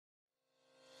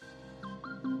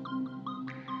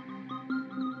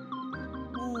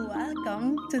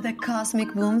Welcome to the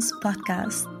Cosmic Wombs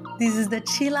podcast. This is the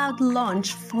chill out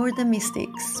launch for the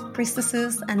mystics,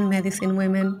 priestesses, and medicine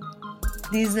women.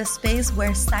 This is a space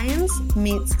where science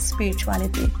meets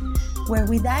spirituality, where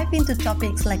we dive into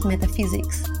topics like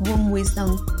metaphysics, womb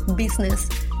wisdom, business,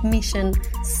 mission,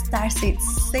 starseeds,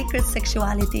 sacred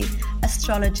sexuality,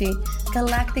 astrology,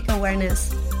 galactic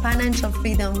awareness, financial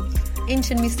freedom,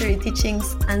 ancient mystery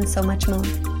teachings, and so much more.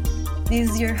 This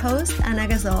is your host, Anna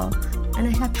Gazol, and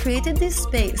I have created this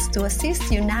space to assist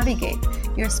you navigate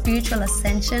your spiritual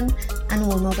ascension and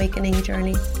womb awakening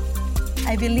journey.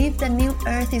 I believe the new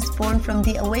earth is born from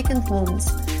the awakened wombs,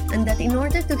 and that in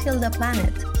order to heal the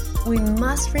planet, we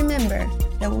must remember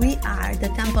that we are the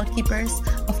temple keepers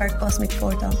of our cosmic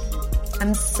portal.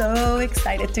 I'm so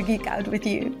excited to geek out with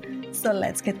you. So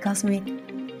let's get cosmic.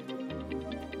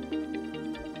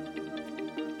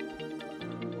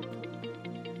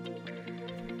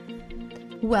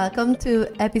 Welcome to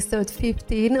episode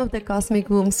 15 of the Cosmic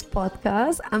Wombs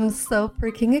podcast. I'm so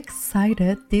freaking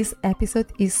excited. This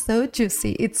episode is so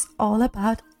juicy. It's all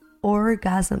about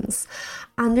orgasms,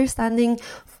 understanding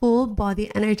full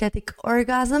body energetic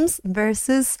orgasms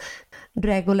versus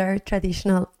regular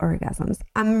traditional orgasms.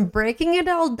 I'm breaking it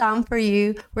all down for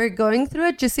you. We're going through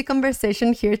a juicy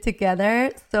conversation here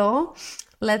together. So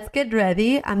let's get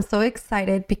ready. I'm so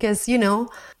excited because,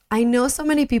 I know so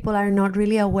many people are not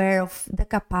really aware of the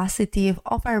capacity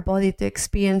of our body to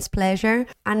experience pleasure.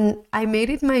 And I made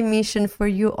it my mission for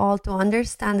you all to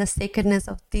understand the sacredness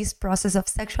of this process of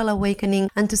sexual awakening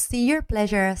and to see your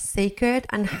pleasure as sacred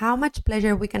and how much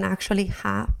pleasure we can actually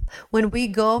have when we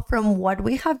go from what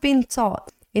we have been taught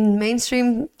in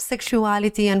mainstream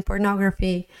sexuality and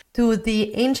pornography to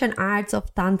the ancient arts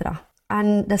of Tantra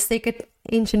and the sacred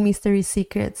ancient mystery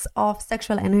secrets of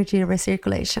sexual energy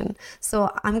recirculation.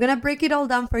 So I'm gonna break it all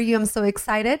down for you. I'm so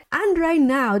excited. And right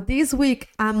now, this week,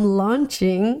 I'm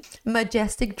launching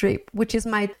Majestic Drip, which is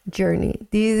my journey.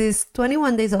 This is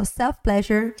 21 days of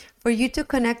self-pleasure for you to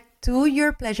connect to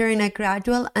your pleasure in a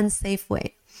gradual and safe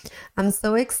way. I'm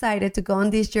so excited to go on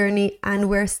this journey, and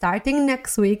we're starting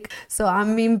next week. So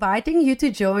I'm inviting you to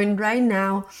join right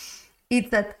now.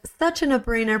 It's at such a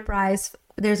no-brainer price.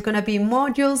 There's going to be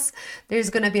modules,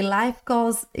 there's going to be live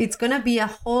calls, it's going to be a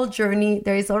whole journey.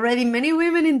 There is already many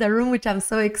women in the room, which I'm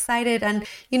so excited. And,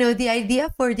 the idea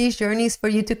for this journey is for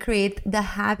you to create the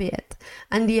habit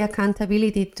and the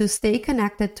accountability to stay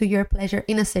connected to your pleasure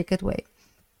in a sacred way.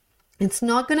 It's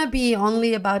not going to be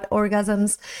only about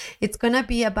orgasms. It's going to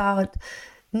be about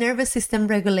nervous system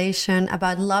regulation,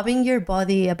 about loving your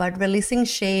body, about releasing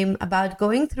shame, about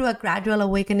going through a gradual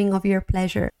awakening of your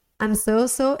pleasure. I'm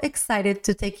so excited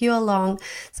to take you along.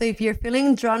 So if you're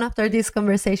feeling drawn after this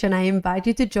conversation, I invite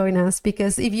you to join us,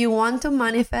 because if you want to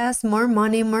manifest more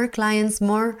money, more clients,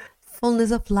 more fullness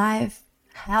of life,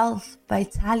 health,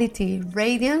 vitality,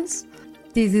 radiance,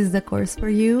 this is the course for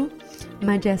you.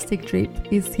 Majestic Drip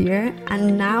is here.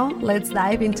 And now let's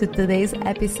dive into today's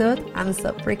episode. I'm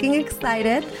so freaking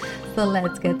excited. So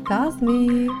let's get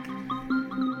cosmic.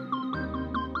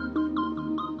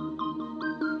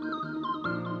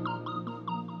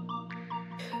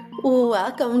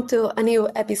 Welcome to a new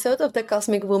episode of the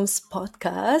Cosmic Wombs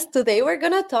podcast. Today we're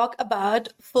going to talk about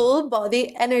full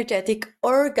body energetic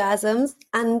orgasms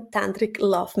and tantric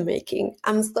lovemaking.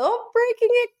 I'm so freaking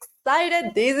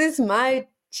excited. This is my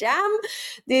jam.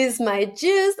 This is my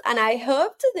juice. And I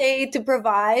hope today to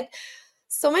provide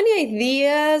so many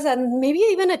ideas and maybe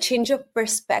even a change of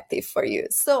perspective for you.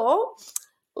 So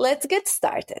let's get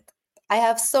started. I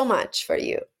have so much for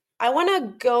you. I want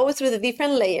to go through the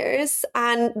different layers,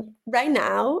 and right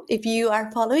now, if you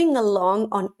are following along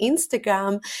on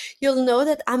Instagram, you'll know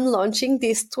that I'm launching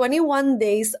this 21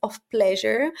 days of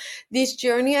pleasure, this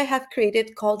journey I have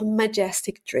created called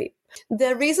Majestic Drip.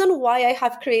 The reason why I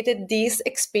have created this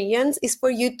experience is for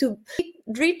you to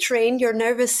retrain your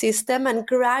nervous system and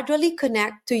gradually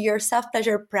connect to your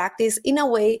self-pleasure practice in a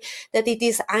way that it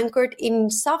is anchored in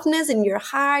softness in your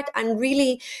heart and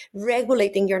really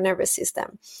regulating your nervous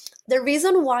system. The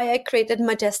reason why I created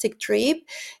Majestic Drip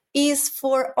is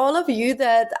for all of you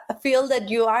that feel that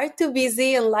you are too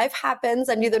busy and life happens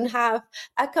and you don't have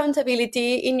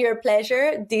accountability in your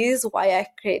pleasure. This is why I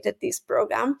created this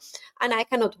program, and I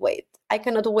cannot wait. I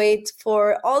cannot wait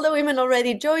for all the women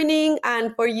already joining,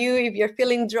 and for you, if you're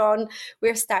feeling drawn,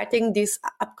 we're starting this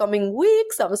upcoming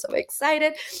week, so I'm so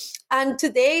excited. And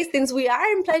today, since we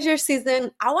are in pleasure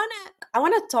season, I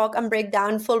wanna talk and break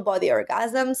down full body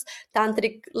orgasms,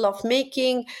 tantric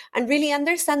lovemaking, and really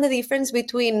understand the difference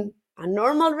between a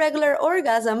normal regular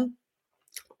orgasm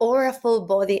or a full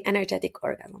body energetic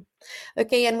orgasm.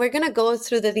 Okay, and we're going to go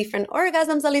through the different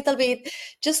orgasms a little bit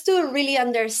just to really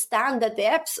understand the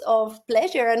depths of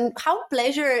pleasure and how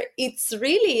pleasure it's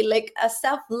really like a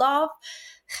self-love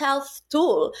health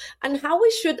tool, and how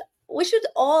we should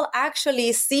all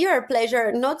actually see our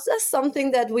pleasure not as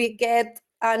something that we get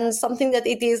and something that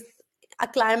it is a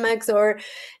climax or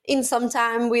in some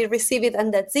time we receive it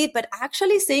and that's it, but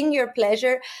actually seeing your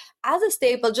pleasure as a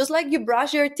staple. Just like you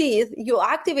brush your teeth, you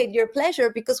activate your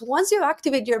pleasure, because once you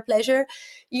activate your pleasure,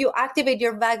 you activate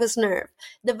your vagus nerve.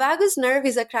 The vagus nerve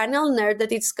is a cranial nerve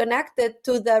that is connected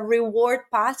to the reward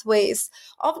pathways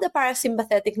of the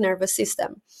parasympathetic nervous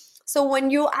system. So when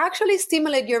you actually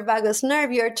stimulate your vagus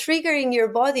nerve, you're triggering your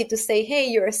body to say, hey,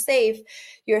 you're safe.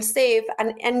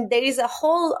 And there is a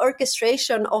whole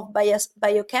orchestration of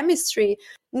biochemistry,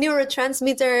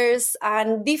 neurotransmitters,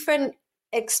 and different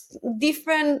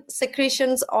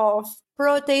secretions of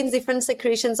proteins, different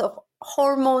secretions of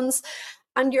hormones.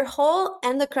 And your whole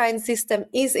endocrine system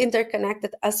is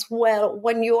interconnected as well.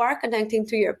 When you are connecting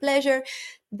to your pleasure,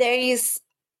 there is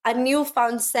a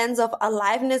newfound sense of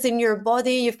aliveness in your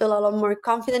body. You feel a lot more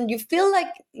confident. You feel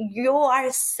like you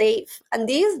are safe. And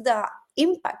this is the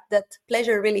impact that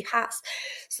pleasure really has.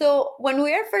 So when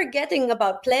we are forgetting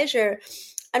about pleasure,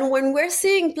 and when we're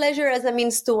seeing pleasure as a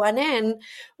means to an end,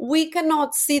 we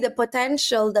cannot see the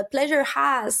potential that pleasure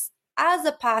has as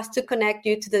a path to connect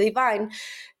you to the divine.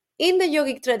 In the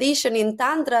yogic tradition, in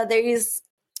Tantra, there is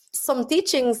some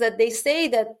teachings that they say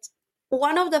that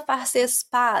one of the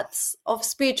fastest paths of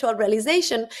spiritual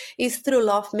realization is through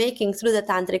lovemaking, through the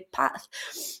tantric path.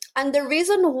 And the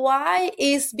reason why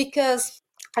is because,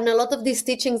 and a lot of these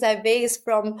teachings are based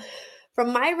from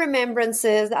my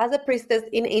remembrances as a priestess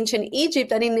in ancient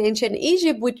Egypt. And in ancient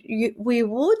Egypt, we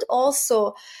would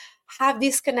also have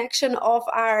this connection of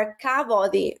our ka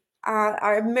body,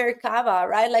 our Merkaba,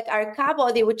 right? Like our ka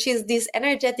body, which is this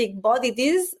energetic body.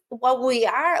 This is what we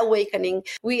are awakening.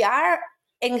 We are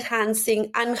enhancing.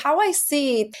 And how I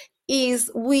see it is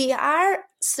we are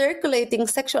circulating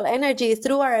sexual energy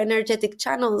through our energetic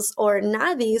channels or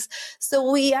nadis.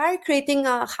 So we are creating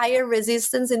a higher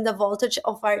resistance in the voltage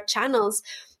of our channels.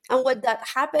 And what that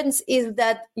happens is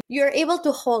that you're able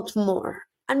to hold more.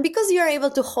 And because you're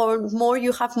able to hold more,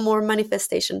 you have more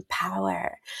manifestation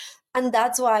power. And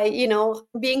that's why,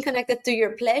 being connected to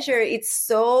your pleasure, it's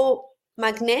so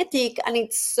magnetic and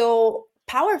it's so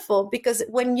powerful, because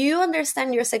when you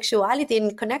understand your sexuality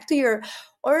and connect to your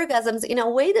orgasms in a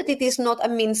way that it is not a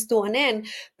means to an end,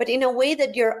 but in a way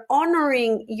that you're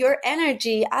honoring your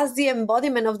energy as the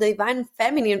embodiment of the divine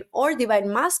feminine or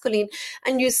divine masculine,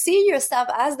 and you see yourself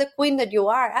as the queen that you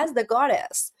are, as the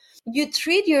goddess, you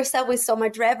treat yourself with so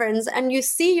much reverence, and you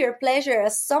see your pleasure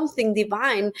as something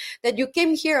divine, that you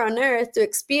came here on earth to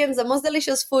experience the most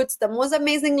delicious foods, the most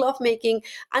amazing lovemaking,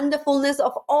 and the fullness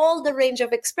of all the range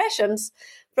of expressions,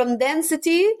 from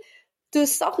density to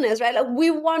softness, right? Like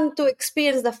we want to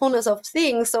experience the fullness of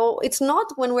things. So it's not,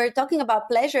 when we're talking about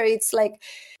pleasure, it's like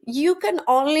you can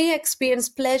only experience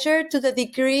pleasure to the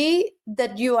degree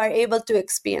that you are able to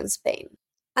experience pain.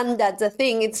 And that's the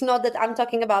thing. It's not that I'm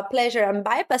talking about pleasure and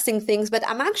bypassing things, but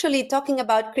I'm actually talking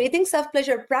about creating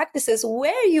self-pleasure practices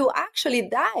where you actually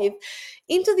dive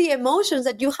into the emotions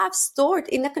that you have stored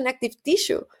in the connective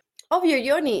tissue of your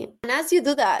yoni. And as you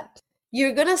do that,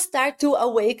 you're going to start to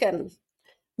awaken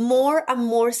more and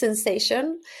more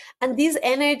sensation, and this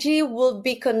energy will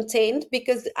be contained,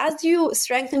 because as you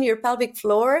strengthen your pelvic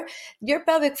floor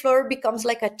becomes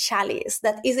like a chalice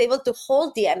that is able to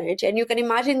hold the energy, and you can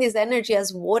imagine this energy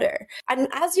as water. And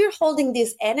as you're holding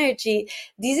this energy,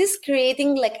 this is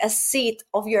creating like a seat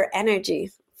of your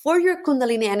energy for your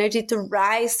kundalini energy to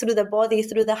rise through the body,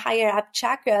 through the higher up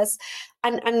chakras,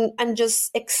 and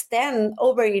just extend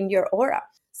over in your aura.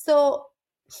 So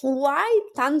why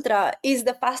Tantra is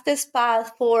the fastest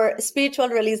path for spiritual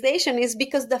realization is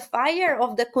because the fire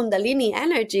of the Kundalini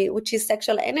energy, which is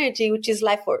sexual energy, which is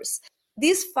life force,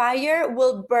 this fire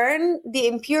will burn the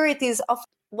impurities of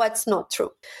what's not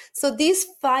true. So this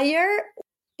fire,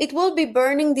 it will be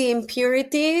burning the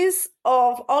impurities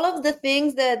of all of the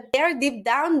things that are deep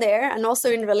down there. And also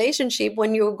in relationship,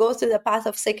 when you go through the path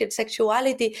of sacred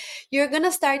sexuality, you're going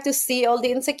to start to see all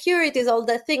the insecurities, all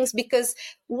the things, because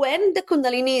when the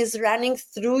Kundalini is running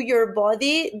through your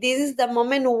body, this is the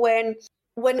moment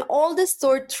when all the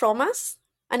stored traumas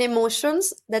and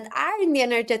emotions that are in the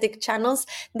energetic channels,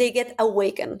 they get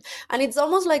awakened. And it's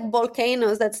almost like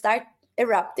volcanoes that start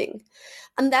erupting.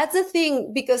 And that's the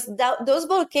thing, because those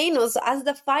volcanoes, as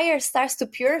the fire starts to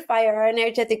purify our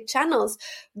energetic channels,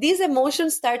 these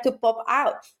emotions start to pop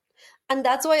out. And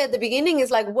that's why at the beginning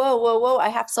it's like, whoa, I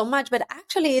have so much. But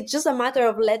actually, it's just a matter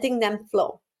of letting them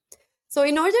flow. So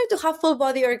in order to have full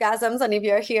body orgasms, and if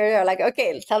you're here, you're like,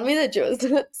 okay, tell me the juice.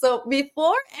 So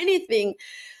before anything,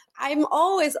 I'm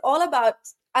always all about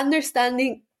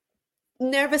understanding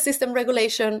nervous system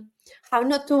regulation, how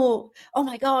not to, oh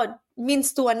my God,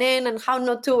 means to an end, and how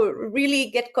not to really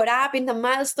get caught up in the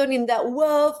milestone, in that,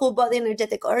 whoa, full body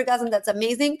energetic orgasm, that's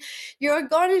amazing. You're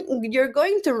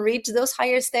going to reach those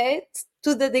higher states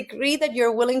to the degree that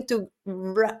you're willing to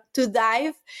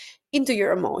dive into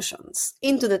your emotions,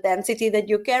 into the density that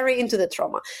you carry, into the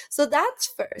trauma. So that's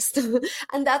first.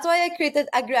 And that's why I created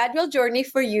a gradual journey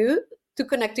for you to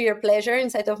connect to your pleasure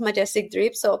inside of Majestic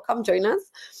Drip. So come join us.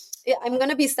 I'm going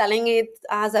to be selling it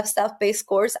as a self-paced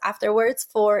course afterwards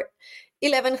for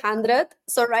 $1,100.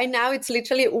 So right now it's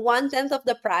literally 1/10 of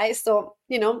the price. So,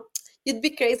 you'd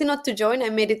be crazy not to join. I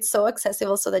made it so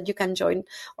accessible so that you can join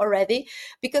already,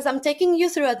 because I'm taking you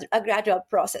through a gradual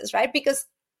process, right? Because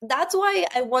that's why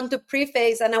I want to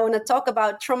preface and I want to talk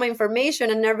about trauma information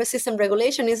and nervous system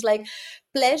regulation. Is like,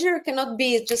 pleasure cannot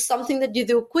be just something that you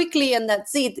do quickly and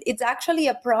that's it. It's actually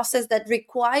a process that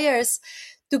requires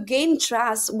to gain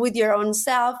trust with your own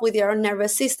self, with your own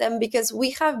nervous system, because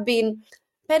we have been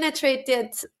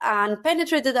penetrated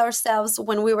ourselves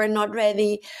when we were not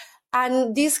ready.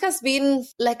 And this has been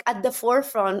like at the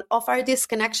forefront of our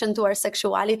disconnection to our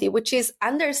sexuality, which is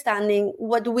understanding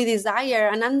what we desire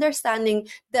and understanding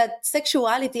that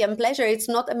sexuality and pleasure, it's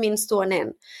not a means to an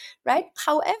end, right?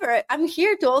 However, I'm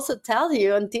here to also tell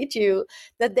you and teach you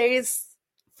that there is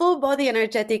full body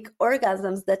energetic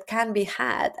orgasms that can be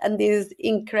had, and this is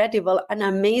incredible and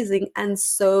amazing and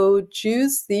so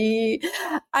juicy.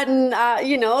 And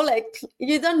like,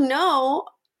 you don't know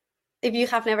if you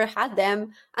have never had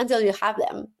them until you have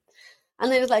them.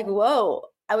 And then it's like, whoa,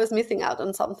 I was missing out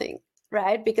on something,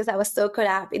 right? Because I was so caught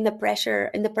up in the pressure,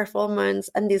 in the performance,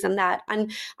 and this and that.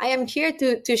 And I am here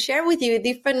to share with you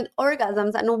different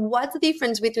orgasms and what's the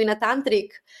difference between a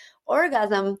tantric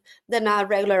orgasm than a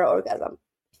regular orgasm.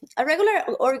 A regular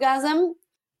orgasm,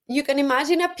 you can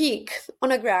imagine a peak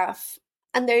on a graph,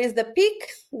 and there is the peak,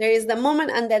 there is the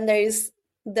moment, and then there is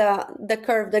the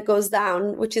curve that goes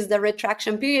down, which is the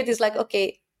retraction period. Is like,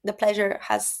 okay, the pleasure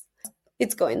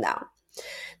it's going down.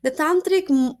 The tantric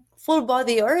full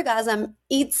body orgasm,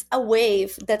 it's a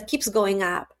wave that keeps going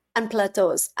up and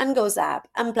plateaus and goes up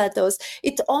and plateaus.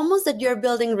 It's almost that you're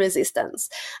building resistance.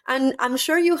 And I'm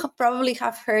sure you probably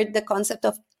have heard the concept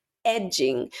of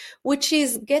edging, which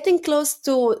is getting close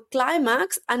to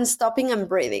climax and stopping and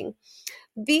breathing.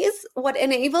 This, what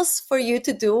enables for you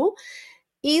to do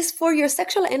is for your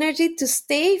sexual energy to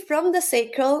stay from the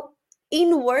sacral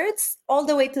inwards all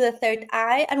the way to the third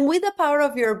eye. And with the power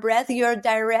of your breath, you're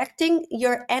directing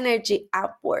your energy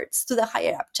upwards to the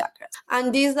higher up chakras.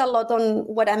 And this is a lot on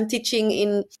what I'm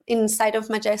teaching inside of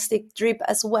Majestic Drip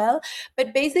as well.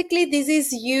 But basically, this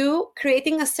is you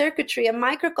creating a circuitry, a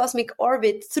microcosmic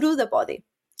orbit through the body.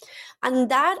 And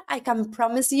that, I can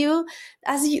promise you,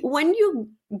 when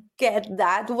you get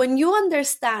that, when you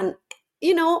understand,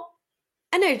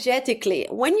 energetically,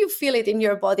 when you feel it in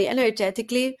your body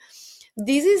energetically,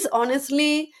 this is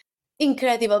honestly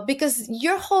incredible, because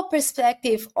your whole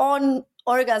perspective on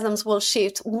orgasms will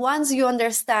shift once you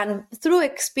understand through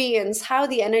experience how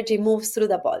the energy moves through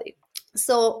the body.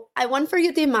 So I want for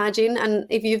you to imagine, and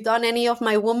if you've done any of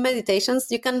my womb meditations,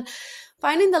 you can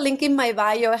find in the link in my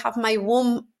bio, I have my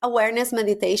womb awareness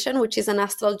meditation, which is an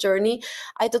astral journey.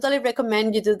 I totally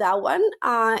recommend you do that one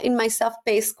in my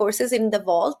self-paced courses in the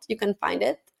vault. You can find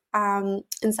it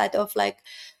inside of like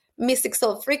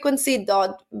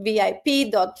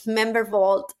mysticsoulfrequency.vip.member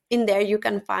vault. In there, you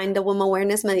can find the womb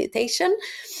awareness meditation.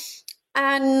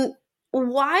 And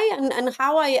why and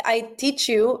how I teach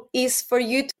you is for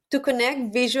you to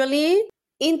connect visually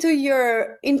into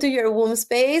your womb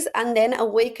space, and then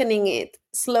awakening it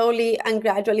slowly and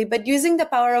gradually. But using the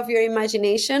power of your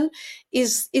imagination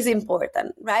is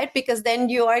important, right? Because then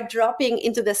you are dropping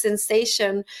into the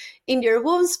sensation in your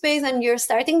womb space and you're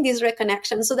starting this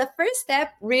reconnection. So the first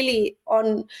step really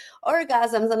on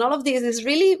orgasms and all of this is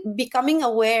really becoming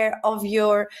aware of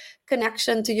your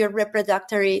connection to your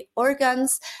reproductory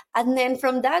organs. And then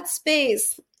from that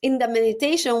space, in the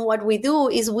meditation, what we do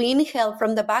is we inhale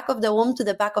from the back of the womb to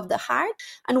the back of the heart,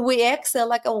 and we exhale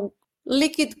like a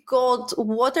liquid gold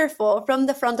waterfall from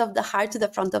the front of the heart to the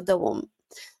front of the womb.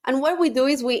 And what we do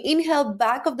is we inhale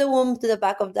back of the womb to the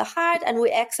back of the heart, and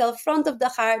we exhale front of the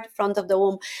heart, front of the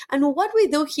womb. And what we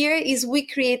do here is we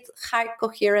create heart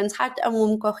coherence, heart and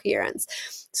womb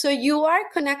coherence. So you are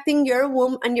connecting your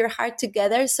womb and your heart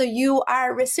together. So you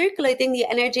are recirculating the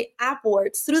energy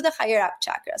upwards through the higher up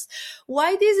chakras.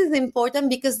 Why this is important?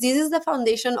 Because this is the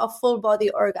foundation of full body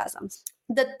orgasms.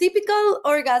 The typical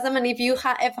orgasm, and if you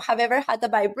have ever had a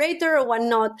vibrator or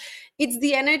whatnot, it's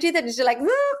the energy that is like,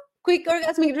 quick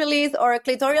orgasmic release or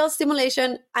clitoral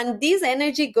stimulation, and this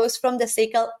energy goes from the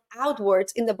sacral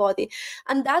outwards in the body.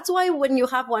 And that's why when you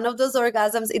have one of those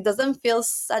orgasms, it doesn't feel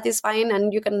satisfying,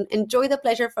 and you can enjoy the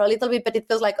pleasure for a little bit, but it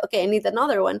feels like, okay, I need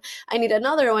another one, I need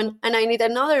another one, and I need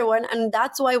another one. And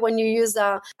that's why when you use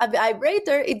a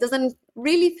vibrator, it doesn't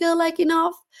really feel like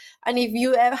enough. And if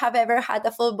you have ever had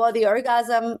a full body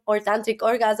orgasm or tantric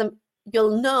orgasm,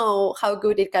 you'll know how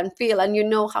good it can feel, and you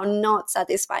know how not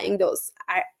satisfying those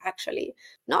are actually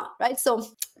not, right? So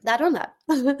that on that.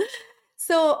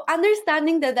 So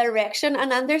understanding the direction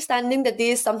and understanding that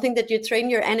this is something that you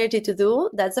train your energy to do,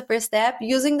 that's the first step.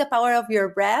 Using the power of your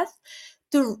breath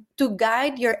to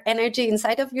guide your energy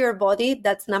inside of your body,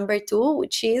 that's number 2,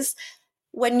 which is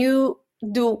when you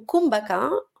do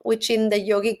kumbhaka, which in the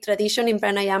yogic tradition in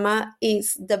pranayama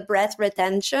is the breath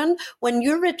retention. When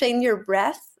you retain your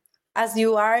breath as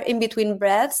you are in between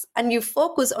breaths, and you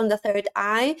focus on the third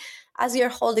eye as you're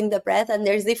holding the breath, and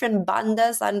there's different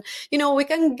bandhas, and we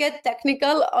can get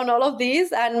technical on all of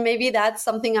these, and maybe that's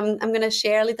something I'm going to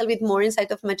share a little bit more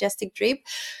inside of Majestic Drip.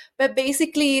 But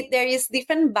basically there is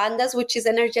different bandhas, which is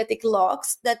energetic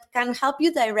locks that can help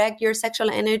you direct your sexual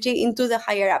energy into the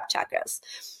higher up chakras.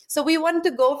 So we want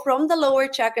to go from the lower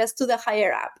chakras to the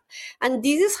higher up. And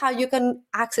this is how you can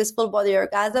access full body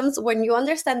orgasms, when you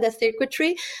understand the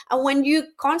circuitry and when you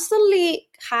constantly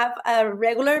have a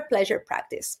regular pleasure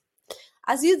practice.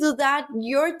 As you do that,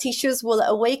 your tissues will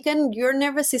awaken, your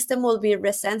nervous system will be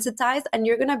resensitized, and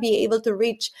you're going to be able to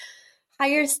reach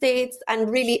higher states and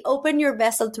really open your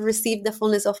vessel to receive the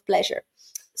fullness of pleasure.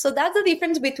 So that's the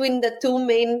difference between the two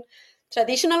main: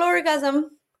 traditional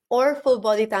orgasm or full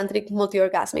body tantric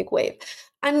multi-orgasmic wave.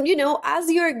 And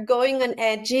as you're going and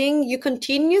edging, you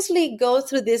continuously go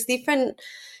through these different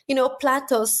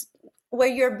plateaus where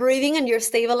you're breathing and you're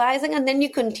stabilizing, and then you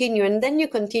continue, and then you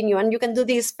continue, and you can do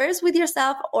this first with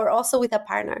yourself or also with a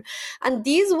partner. And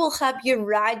these will help you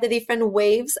ride the different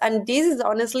waves, and this is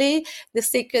honestly the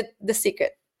secret. This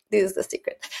is the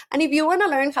secret. And if you want to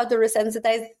learn how to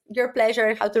resensitize your pleasure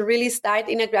and how to really start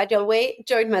in a gradual way,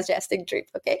 join Majestic Drip,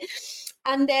 okay?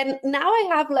 And then now I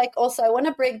have I want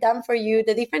to break down for you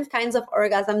the different kinds of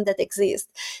orgasm that exist.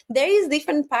 There is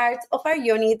different parts of our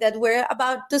yoni that we're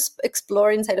about to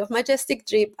explore inside of Majestic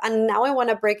Drip. And now I want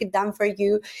to break it down for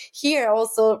you here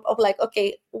also of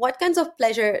okay, what kinds of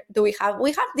pleasure do we have?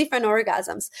 We have different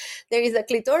orgasms. There is a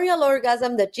clitoral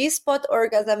orgasm, the G-spot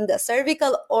orgasm, the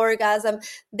cervical orgasm.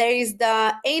 There is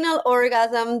the anal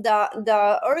orgasm,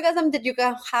 the orgasm that you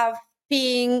can have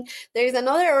peeing. There is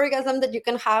another orgasm that you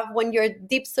can have when you're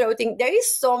deep throating. There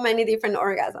is so many different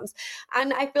orgasms.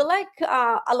 And I feel like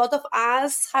a lot of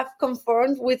us have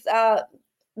conformed with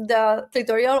the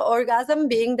clitoral orgasm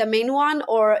being the main one,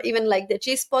 or even the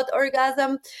G-spot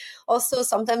orgasm, also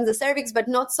sometimes the cervix, but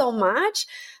not so much.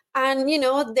 And,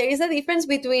 there is a difference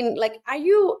between are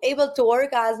you able to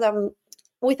orgasm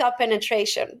without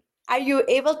penetration? Are you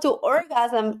able to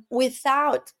orgasm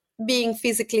without being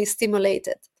physically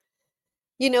stimulated?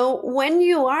 When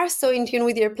you are so in tune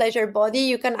with your pleasure body,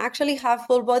 you can actually have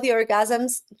full body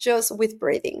orgasms just with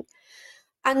breathing.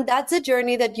 And that's a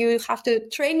journey that you have to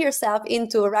train yourself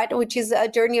into, right? Which is a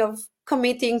journey of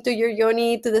committing to your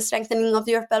yoni, to the strengthening of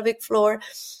your pelvic floor,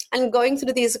 and going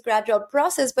through this gradual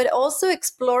process, but also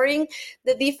exploring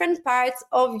the different parts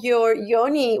of your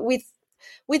yoni with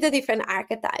the different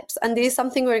archetypes. And this is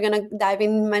something we're going to dive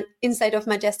in inside of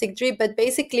Majestic Drip. But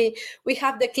basically, we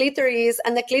have the clitoris,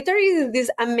 and the clitoris is this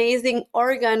amazing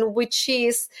organ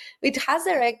it has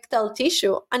erectile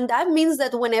tissue. And that means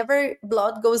that whenever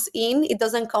blood goes in, it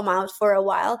doesn't come out for a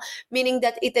while, meaning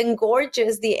that it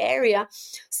engorges the area.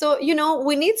 So,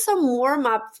 we need some warm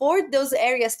up for those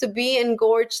areas to be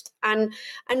engorged and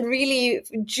really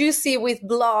juicy with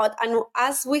blood. And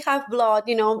as we have blood,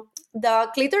 the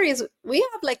clitoris, we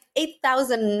have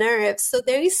 8,000 nerves. So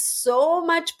there is so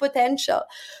much potential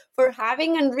for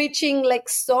having and reaching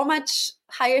so much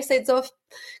higher states of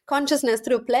consciousness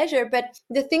through pleasure. But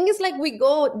the thing is we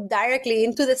go directly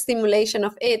into the stimulation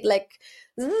of it,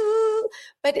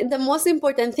 but the most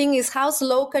important thing is how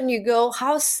slow can you go?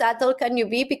 How subtle can you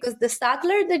be? Because the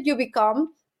subtler that you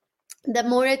become, the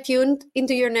more attuned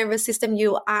into your nervous system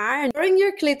you are. Exploring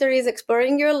your clitoris,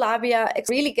 exploring your labia,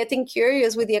 really getting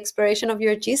curious with the exploration of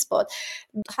your G-spot.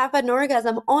 Have an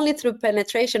orgasm only through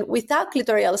penetration without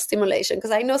clitoral stimulation.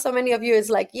 Because I know so many of you is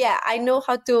like, yeah, I know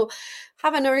how to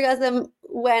have an orgasm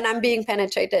when I'm being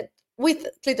penetrated with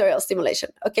clitoral stimulation.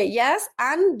 Okay, yes.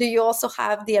 And do you also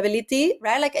have the ability,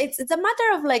 right? Like it's a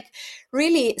matter of like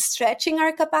really stretching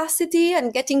our capacity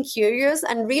and getting curious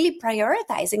and really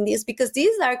prioritizing these, because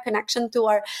these are connection to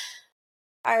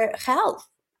our health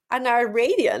and our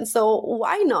radiance. So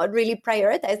why not really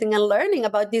prioritizing and learning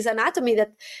about this anatomy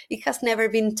that it has never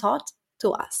been taught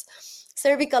to us?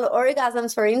 Cervical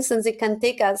orgasms, for instance, it can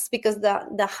take us, because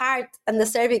the heart and the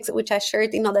cervix, which I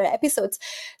shared in other episodes,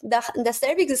 the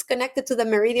cervix is connected to the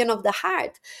meridian of the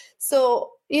heart.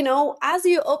 So, as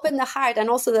you open the heart and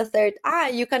also the third eye,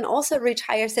 you can also reach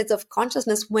higher states of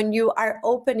consciousness when you are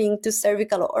opening to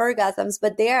cervical orgasms,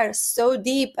 but they are so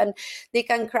deep and they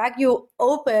can crack you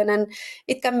open, and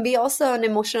it can be also an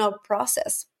emotional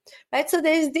process. Right? So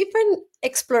there's different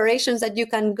explorations that you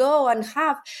can go and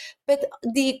have, but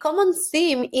the common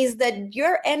theme is that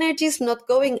your energy is not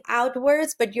going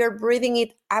outwards, but you're breathing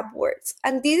it upwards.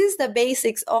 And this is the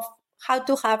basics of how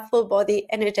to have full body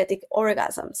energetic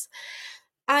orgasms.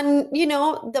 And,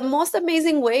 the most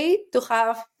amazing way to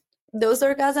have those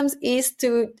orgasms is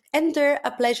to enter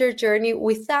a pleasure journey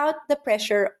without the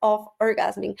pressure of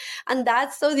orgasming. And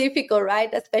that's so difficult, right?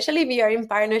 Especially if you're in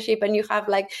partnership and you have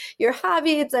like your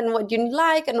habits and what you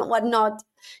like and what not.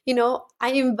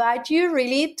 I invite you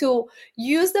really to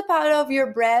use the power of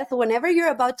your breath whenever you're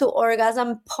about to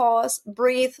orgasm. Pause,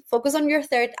 breathe, focus on your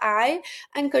third eye,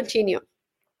 and continue.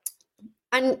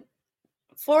 And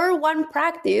for one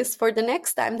practice, for the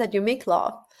next time that you make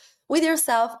love with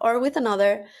yourself or with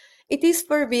another, it is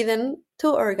forbidden to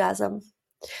orgasm.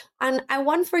 And I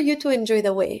want for you to enjoy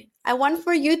the way. I want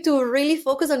for you to really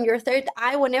focus on your third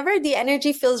eye whenever the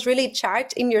energy feels really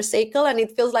charged in your sacral and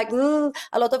it feels like a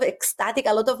lot of ecstatic,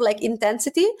 a lot of like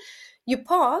intensity. You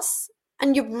pause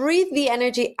and you breathe the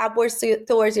energy upwards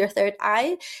towards your third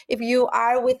eye. If you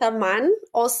are with a man,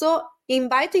 also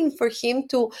inviting for him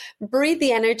to breathe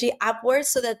the energy upwards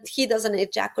so that he doesn't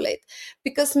ejaculate.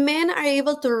 Because men are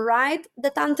able to ride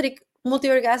the tantric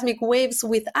multi-orgasmic waves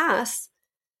with us,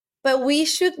 but we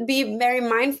should be very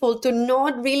mindful to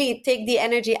not really take the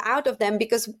energy out of them,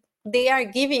 because they are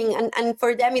giving, and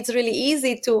for them it's really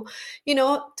easy to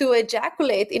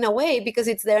ejaculate in a way, because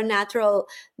it's their natural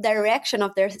direction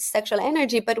of their sexual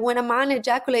energy. But when a man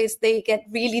ejaculates, they get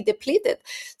really depleted.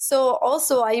 So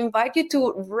also I invite you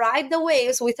to ride the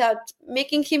waves without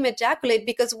making him ejaculate,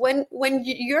 because when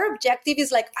your objective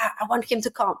is like, I want him to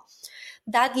come,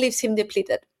 that leaves him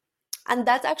depleted. And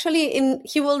that's actually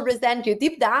he will resent you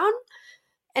deep down.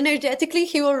 Energetically,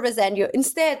 he will resent you.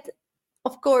 Instead,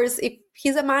 of course, if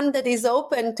he's a man that is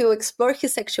open to explore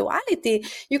his sexuality,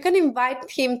 you can invite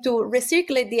him to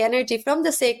recirculate the energy from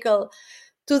the sacral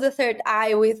to the third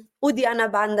eye with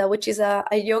Uddiyana Bandha, which is a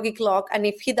yogic lock. And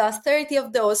if he does 30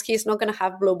 of those, he's not going to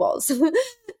have blue balls,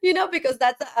 because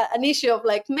that's an issue of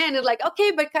like men are like,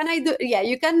 okay, but can I do? Yeah,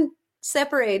 you can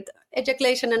separate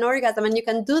ejaculation and orgasm, and you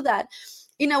can do that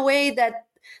in a way that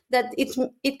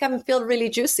it can feel really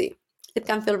juicy. It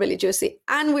can feel really juicy.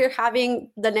 And we're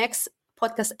having the next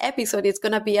podcast episode. It's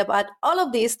going to be about all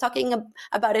of this, talking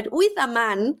about it with a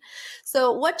man.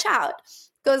 So watch out,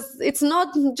 because it's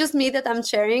not just me that I'm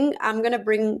sharing. I'm going to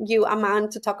bring you a man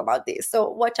to talk about this. So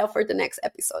watch out for the next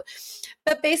episode.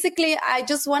 But basically, I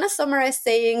just want to summarize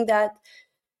saying that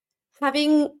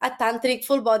having a tantric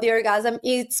full body orgasm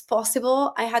is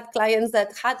possible. I had clients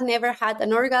that had never had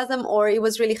an orgasm, or it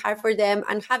was really hard for them.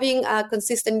 And having a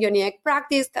consistent yoni-egg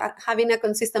practice, having a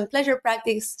consistent pleasure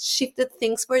practice shifted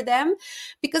things for them,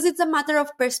 because it's a matter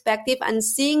of perspective and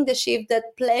seeing the shift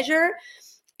that pleasure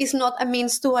is not a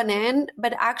means to an end,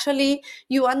 but actually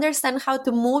you understand how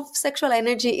to move sexual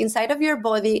energy inside of your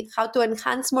body, how to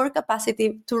enhance more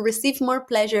capacity to receive more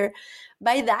pleasure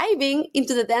by diving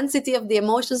into the density of the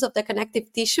emotions of the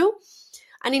connective tissue.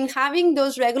 And in having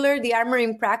those regular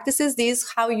de-armoring practices, this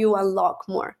is how you unlock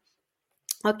more.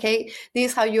 Okay, this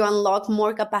is how you unlock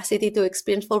more capacity to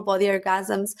experience full body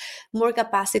orgasms, more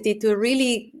capacity to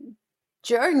really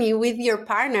journey with your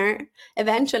partner,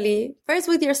 eventually, first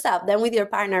with yourself, then with your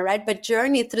partner, right? But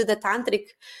journey through the tantric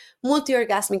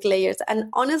multi-orgasmic layers. And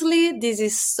honestly, this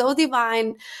is so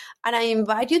divine. And I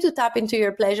invite you to tap into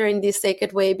your pleasure in this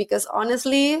sacred way, because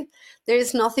honestly, there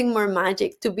is nothing more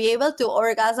magic to be able to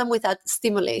orgasm without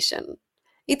stimulation.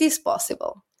 It is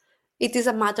possible. It is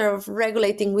a matter of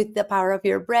regulating with the power of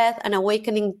your breath and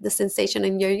awakening the sensation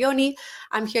in your yoni.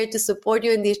 I'm here to support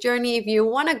you in this journey. If you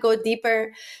want to go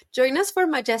deeper, join us for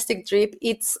Majestic Drip.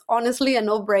 It's honestly a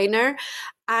no-brainer.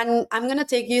 And I'm going to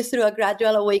take you through a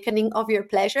gradual awakening of your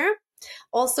pleasure.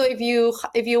 Also, if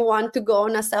you want to go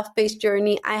on a self-paced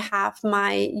journey, I have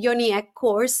my Yoni Egg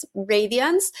course,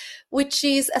 Radiance, which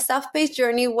is a self-paced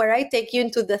journey where I take you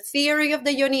into the theory of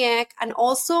the Yoni Egg and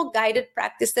also guided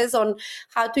practices on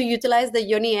how to utilize the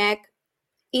Yoni Egg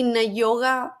in a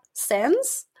yoga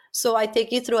sense. So I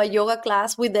take you through a yoga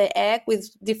class with the egg,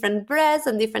 with different breaths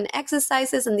and different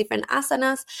exercises and different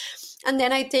asanas. And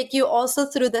then I take you also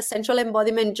through the sensual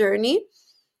embodiment journey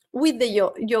with the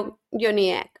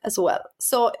yoni egg as well.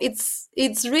 So it's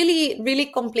really, really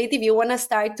complete. If you want to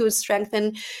start to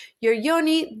strengthen your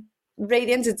yoni,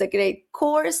 Radiance is a great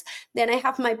course. Then I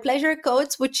have my pleasure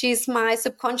codes, which is my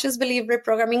subconscious belief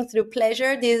reprogramming through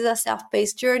pleasure. This is a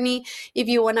self-paced journey. If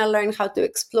you want to learn how to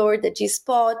explore the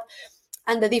G-spot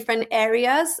and the different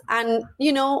areas. And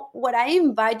what I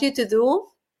invite you to do,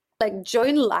 like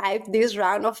join live this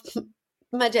round of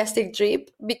Majestic Drip,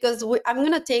 because I'm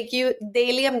going to take you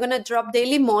daily. I'm going to drop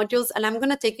daily modules and I'm going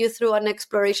to take you through an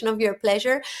exploration of your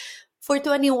pleasure for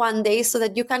 21 days so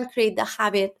that you can create the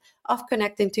habit of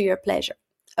connecting to your pleasure.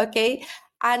 Okay.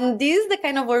 And this is the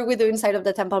kind of work we do inside of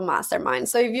the Temple Mastermind.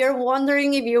 So if you're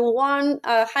wondering if you want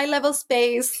a high level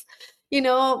space,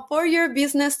 for your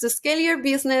business, to scale your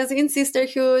business in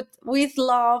sisterhood, with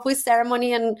love, with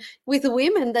ceremony, and with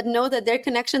women that know that their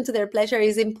connection to their pleasure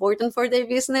is important for their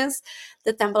business,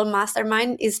 the Temple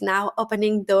Mastermind is now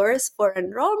opening doors for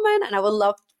enrollment, and I would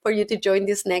love for you to join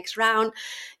this next round.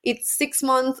 It's 6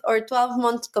 months or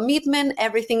 12-month commitment.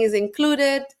 Everything is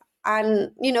included. And,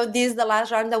 this is the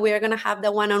last round that we are going to have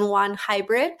the one-on-one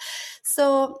hybrid.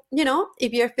 So,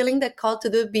 if you're feeling the call to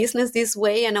do business this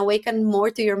way and awaken more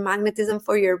to your magnetism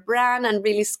for your brand and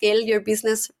really scale your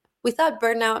business without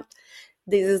burnout,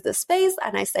 this is the space.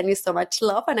 And I send you so much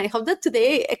love. And I hope that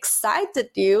today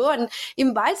excited you and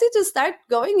invites you to start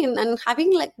going in and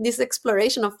having like this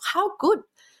exploration of how good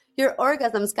your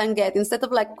orgasms can get, instead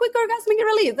of like quick orgasmic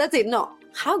release. That's it. No,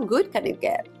 how good can it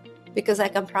get? Because I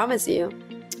can promise you,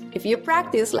 if you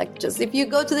practice, like just if you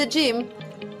go to the gym,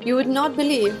 you would not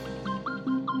believe.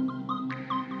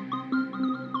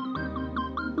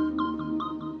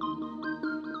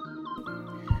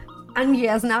 And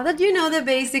yes, now that you know the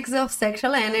basics of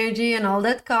sexual energy and all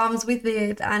that comes with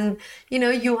it, and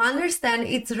you understand,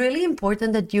 it's really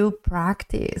important that you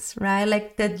practice, right?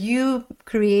 Like that you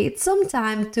create some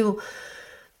time to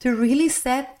really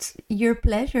set your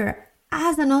pleasure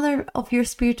as another of your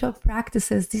spiritual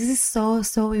practices. This is so,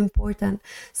 so important.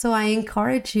 So I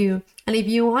encourage you. And if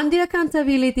you want the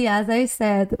accountability, as I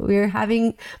said, we're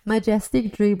having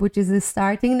Majestic Drip, which is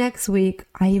starting next week.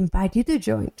 I invite you to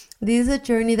join. This is a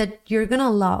journey that you're going to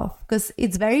love because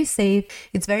it's very safe.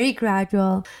 It's very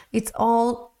gradual. It's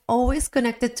always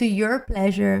connected to your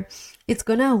pleasure. It's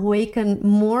going to awaken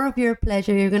more of your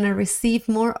pleasure. You're going to receive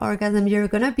more orgasm. You're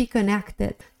going to be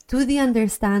connected to the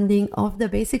understanding of the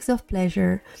basics of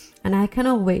pleasure. And I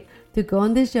cannot wait to go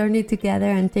on this journey together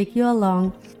and take you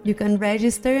along. You can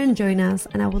register and join us.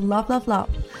 And I would love, love, love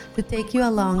to take you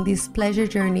along this pleasure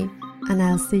journey. And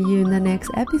I'll see you in the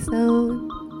next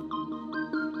episode.